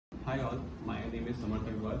Hi all, my name is Samarth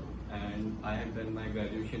Agrawal and I have done my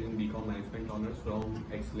graduation in BCom Management Honours from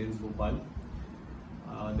Excellence Bhopal.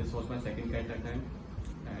 This was my second CAT attempt,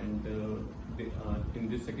 and in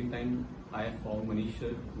this second time I have found Manish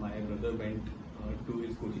sir. My brother went to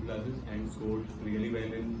his coaching classes and scored really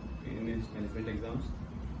well in his management exams,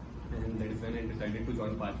 and that is when I decided to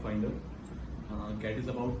join Pathfinder. CAT is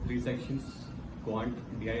about 3 sections: Quant,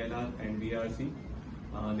 DILR and VRC.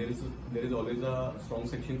 There is always a strong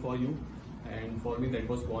section for you, and for me that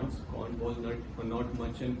was Quant. Quant was not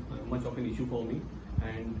much of an issue for me,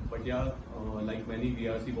 but like many,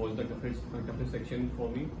 VRC was the toughest section for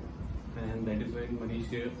me, and that is when Manish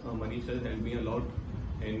sir helped me a lot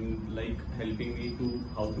in helping me to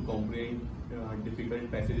how to comprehend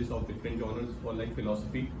difficult passages of different genres for like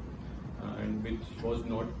philosophy, and which was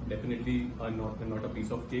definitely not a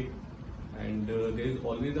piece of cake. And there is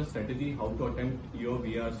always a strategy how to attempt your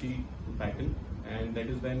VRC pattern, and that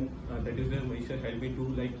is where Manish sir helped me to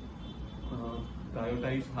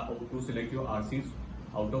prioritize how to select your RCs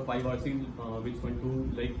out of 5 RCs, which one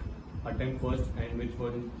to attempt first and which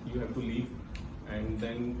one you have to leave. And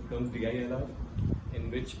then comes DILR, in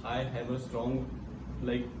which I have a strong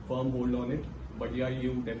firm hold on it, but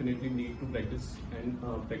you definitely need to practice, and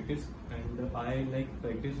I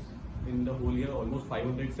practice in the whole year almost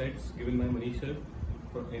 500 sets given by Manish sir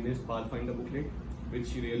in his Pathfinder booklet,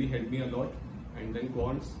 which really helped me a lot. And then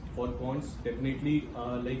quants definitely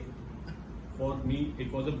for me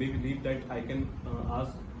it was a big relief that I can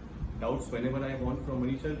ask doubts whenever I want from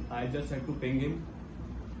Manish sir. I just have to ping him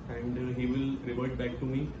and he will revert back to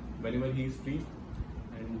me whenever he is free.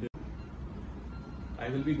 And I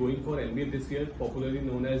will be going for MBA this year, popularly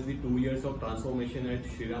known as the 2 years of transformation at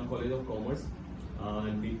Shriram College of Commerce,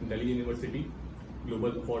 Delhi University,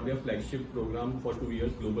 for their flagship program for 2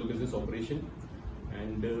 years, Global Business Operation.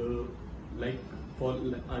 And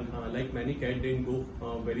like many, CAT didn't go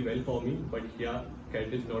very well for me, but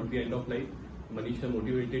CAT is not the end of life. Manish sir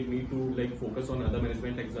motivated me to focus on other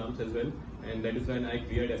management exams as well, and that is when I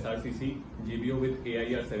cleared SRCC GBO with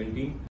AIR 17.